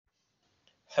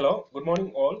Hello, good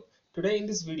morning all. Today in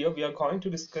this video we are going to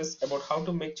discuss about how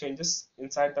to make changes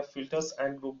inside the filters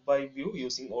and group by view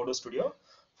using Odoo Studio.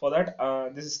 For that,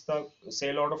 this is the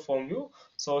sale order form view.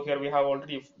 So here we have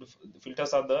already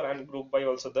filters are there and group by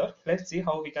also there. Let's see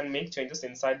how we can make changes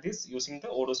inside this using the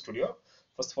Odoo Studio.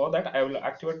 First for that I will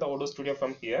activate the Odoo Studio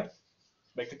from here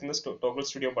by clicking the toggle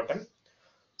studio button.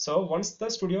 So once the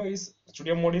studio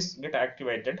mode is get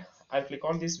activated, I'll click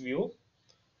on this view.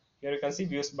 Here you can see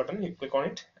views button, you click on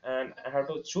it and I have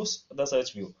to choose the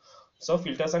search view. So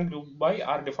filters and group by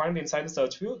are defined inside the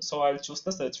search view, so I'll choose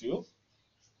the search view.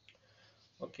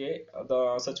 Okay,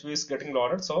 the search view is getting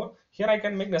loaded. So here I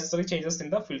can make necessary changes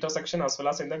in the filter section as well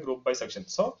as in the group by section.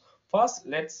 So first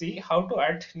let's see how to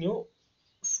add new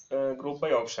group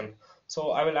by option. So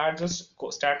I will add just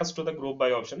status to the group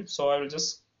by option. So I will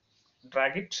just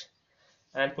drag it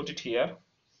and put it here.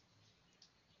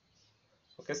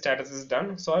 Okay, status is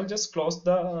done. So I'll just close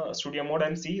the studio mode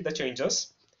and see the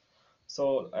changes.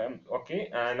 So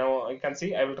okay, and now you can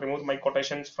see I will remove my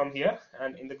quotations from here,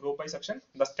 and in the group by section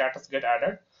the status get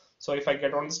added. So if I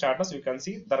get on the status, you can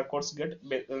see the records get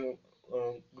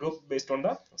grouped based on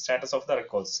the status of the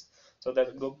records. So the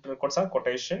group records are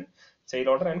quotation, sale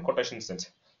order and quotation sent.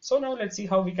 So now let's see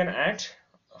how we can add,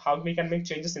 how we can make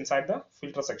changes inside the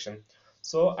filter section.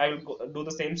 So I will do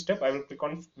the same step. I will click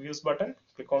on views button,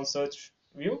 click on search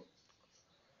view.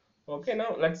 Okay,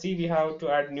 now let's see, we have to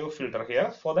add new filter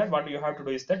here. For that, what you have to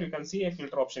do is that you can see a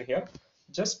filter option here.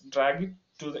 Just drag it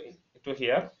to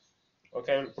here.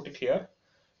 Okay, I will put it here.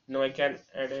 Now I can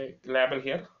add a label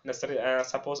here. Necessary.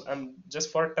 Suppose I'm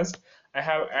just for a test, I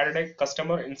have added a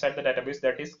customer inside the database,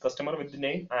 that is customer with the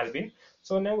name Albin.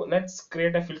 So now let's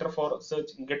create a filter for search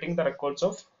getting the records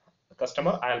of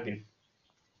customer Albin.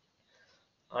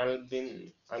 I'll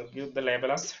give the label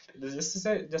as this is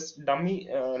a just dummy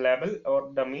label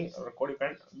or dummy record. You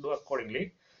can do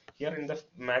accordingly. Here in the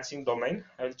matching domain,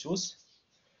 I will choose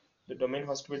the domain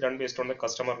has to be done based on the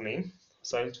customer name.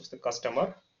 So I will choose the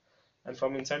customer, and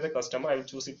from inside the customer, I will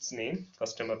choose its name,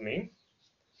 customer name.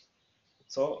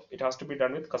 So it has to be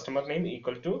done with customer name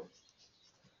equal to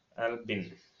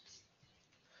Albin.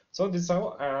 So this is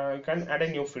how you can add a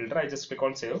new filter. I just click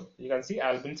on save. You can see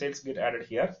Albin sales get added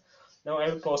here. Now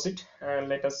I will close it and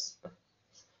let us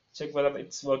check whether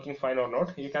it's working fine or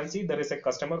not. You can see there is a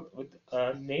customer with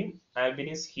name Albin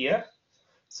is here.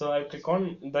 So I click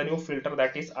on the new filter,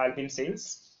 that is Albin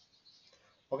sales.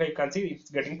 Okay, you can see it's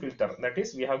getting filter, that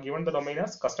is we have given the domain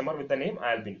as customer with the name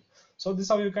Albin. So this is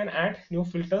how you can add new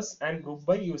filters and group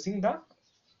by using the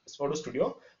Odoo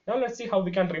Studio. Now let's see how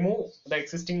we can remove the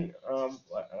existing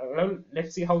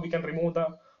let's see how we can remove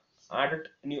the added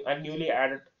new and newly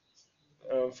added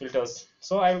filters.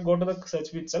 So I will go to the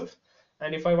search view itself,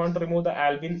 and if I want to remove the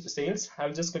Albin sales,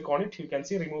 I'll just click on it. You can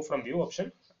see remove from view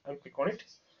option. I'll click on it.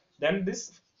 Then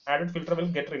this added filter will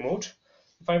get removed.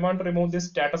 If I want to remove this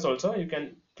status also, you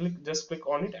can just click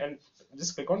on it and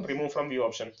just click on remove from view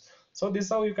option. So this is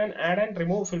how you can add and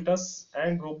remove filters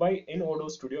and group by in Odoo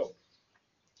Studio.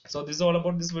 So this is all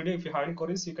about this video. If you have any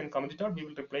queries, you can comment it out. We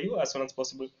will reply you as soon as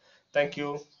possible. Thank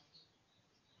you.